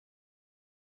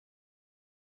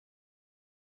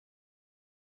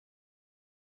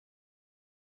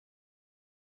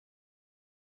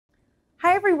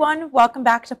Hi everyone, welcome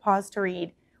back to Paws to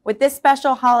Read. With this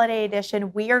special holiday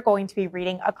edition, we are going to be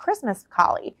reading A Christmas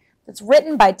Collie that's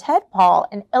written by Ted Paul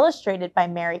and illustrated by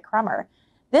Mary Crummer.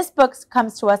 This book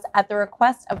comes to us at the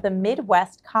request of the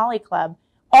Midwest Collie Club,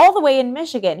 all the way in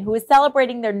Michigan, who is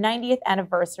celebrating their 90th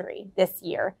anniversary this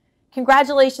year.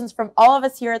 Congratulations from all of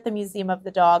us here at the Museum of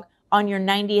the Dog on your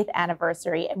 90th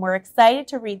anniversary, and we're excited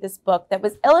to read this book that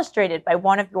was illustrated by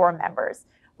one of your members.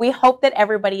 We hope that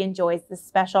everybody enjoys this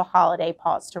special holiday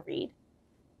Paws to Read.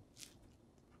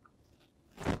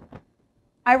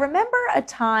 I remember a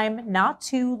time not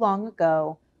too long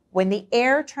ago when the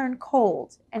air turned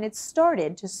cold and it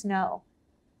started to snow.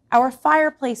 Our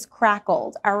fireplace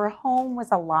crackled, our home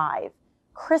was alive.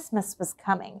 Christmas was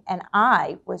coming and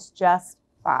I was just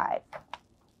 5.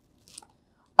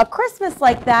 A Christmas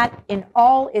like that in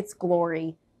all its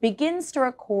glory begins to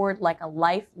record like a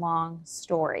lifelong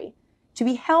story, to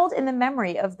be held in the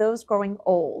memory of those growing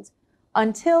old,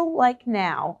 until, like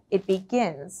now, it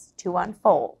begins to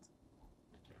unfold.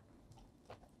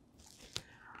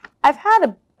 I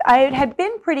had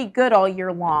been pretty good all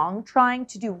year long, trying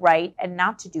to do right and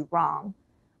not to do wrong.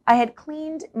 I had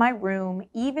cleaned my room,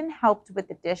 even helped with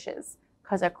the dishes,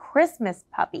 'cause a Christmas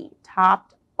puppy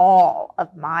topped all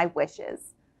of my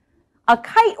wishes. A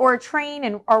kite or a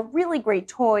train are really great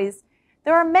toys.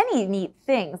 There are many neat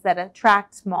things that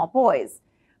attract small boys,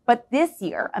 but this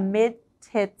year, amid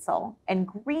tinsel and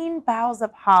green boughs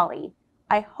of holly,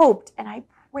 I hoped and I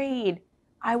prayed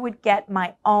I would get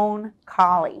my own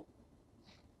collie.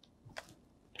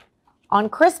 On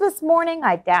Christmas morning,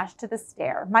 I dashed to the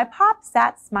stair. My pop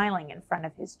sat smiling in front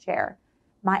of his chair.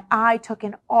 My eye took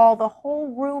in all the whole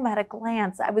room at a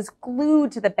glance. I was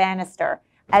glued to the banister,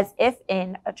 as if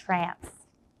in a trance.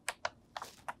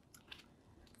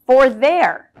 For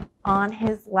there, on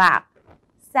his lap,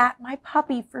 sat my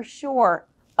puppy for sure,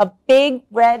 a big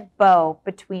red bow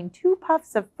between 2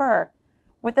 puffs of fur.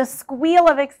 With a squeal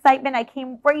of excitement, I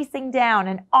came racing down,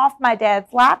 and off my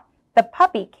dad's lap, the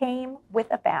puppy came with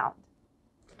a bound.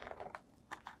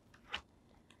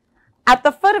 At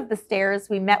the foot of the stairs,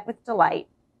 we met with delight.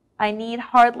 I need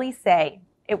hardly say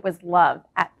it was love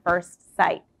at first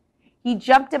sight. He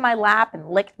jumped in my lap and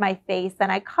licked my face,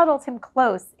 and I cuddled him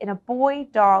close in a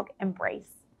boy-dog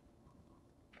embrace.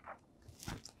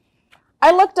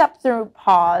 I looked up through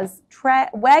Paws,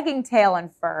 wagging tail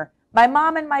and fur. My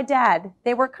mom and my dad,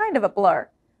 they were kind of a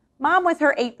blur. Mom with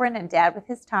her apron and dad with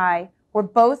his tie were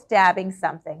both dabbing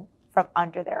something from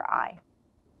under their eye.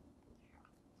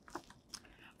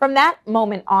 From that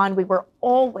moment on, we were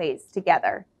always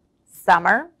together,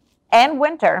 summer and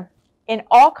winter, in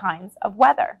all kinds of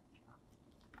weather.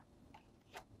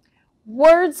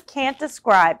 Words can't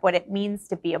describe what it means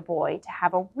to be a boy, to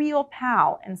have a real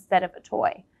pal instead of a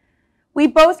toy. We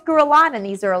both grew a lot in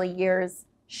these early years,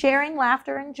 sharing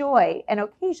laughter and joy and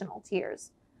occasional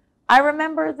tears. I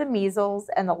remember the measles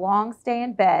and the long stay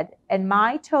in bed, and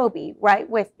my Toby right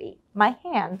with me, my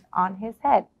hand on his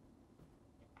head.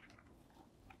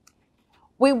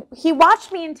 He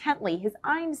watched me intently. His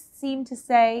eyes seemed to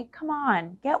say, "Come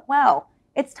on, get well.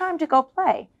 It's time to go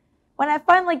play." When I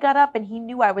finally got up and he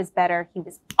knew I was better, he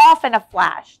was off in a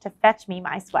flash to fetch me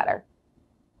my sweater.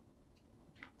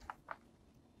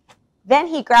 Then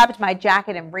he grabbed my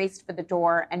jacket and raced for the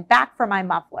door and back for my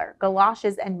muffler,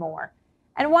 galoshes, and more.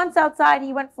 And once outside,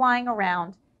 he went flying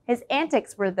around. His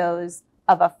antics were those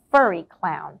of a furry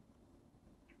clown.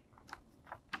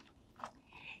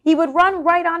 He would run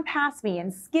right on past me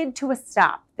and skid to a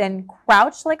stop, then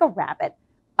crouch like a rabbit,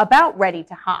 about ready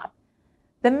to hop.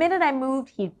 The minute I moved,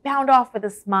 he'd bound off with a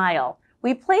smile.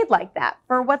 We played like that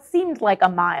for what seemed like a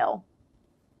mile.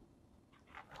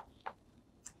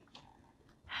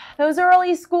 Those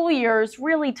early school years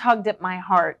really tugged at my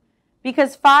heart,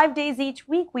 because 5 days each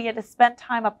week we had to spend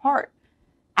time apart.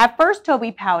 At first,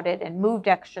 Toby pouted and moved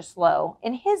extra slow.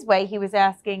 In his way, he was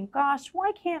asking, "Gosh,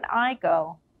 why can't I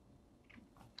go?"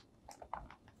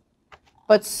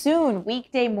 But soon,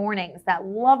 weekday mornings, that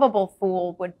lovable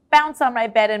fool would bounce on my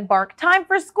bed and bark, "Time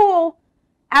for school!"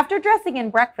 After dressing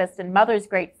in breakfast and mother's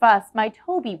great fuss, my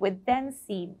Toby would then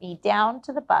see me down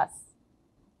to the bus.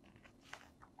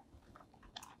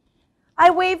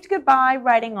 I waved goodbye,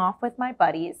 riding off with my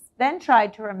buddies, then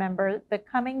tried to remember the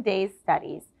coming day's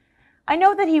studies. I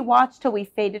know that he watched till we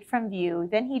faded from view,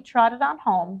 then he trotted on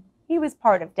home. He was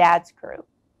part of Dad's crew.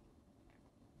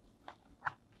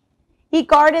 He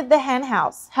guarded the hen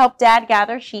house, helped Dad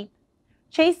gather sheep,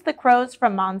 chased the crows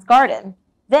from Mom's garden.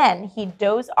 Then he'd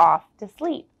doze off to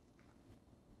sleep.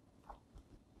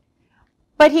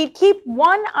 But he'd keep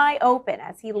one eye open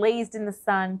as he lazed in the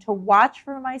sun to watch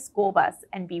for my school bus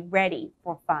and be ready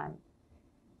for fun.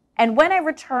 And when I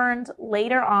returned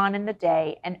later on in the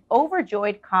day, an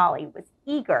overjoyed collie was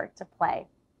eager to play.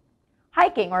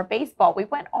 Hiking or baseball, we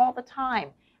went all the time,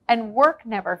 and work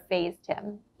never fazed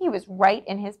him. He was right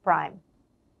in his prime.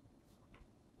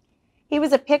 He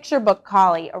was a picture book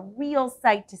collie, a real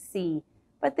sight to see,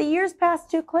 but the years passed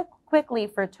too quickly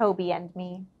for Toby and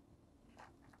me.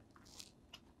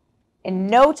 In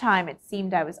no time it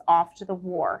seemed I was off to the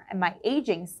war, and my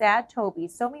aging, sad Toby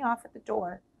saw me off at the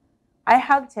door. I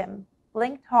hugged him,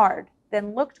 blinked hard,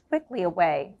 then looked quickly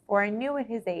away, for I knew at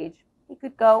his age he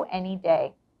could go any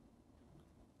day.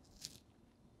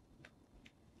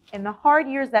 In the hard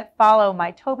years that follow, my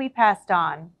Toby passed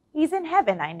on. He's in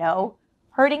heaven, I know,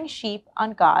 herding sheep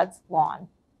on God's lawn.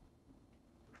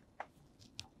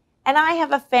 And I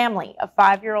have a family, a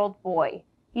 5-year-old boy.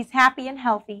 He's happy and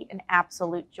healthy, an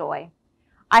absolute joy.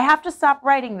 I have to stop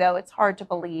writing, though, it's hard to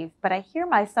believe, but I hear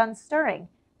my son stirring,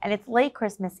 and it's late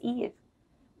Christmas Eve.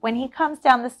 When he comes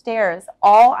down the stairs,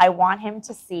 all I want him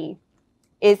to see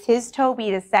is his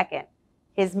Toby the second,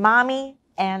 his mommy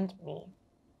and me.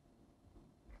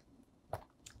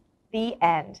 The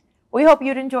end. We hope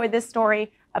you'd enjoyed this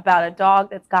story about a dog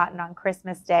that's gotten on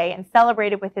Christmas Day and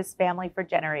celebrated with his family for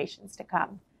generations to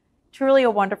come. Truly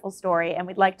a wonderful story, and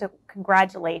we'd like to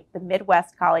congratulate the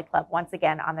Midwest Collie Club once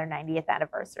again on their 90th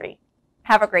anniversary.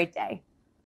 Have a great day.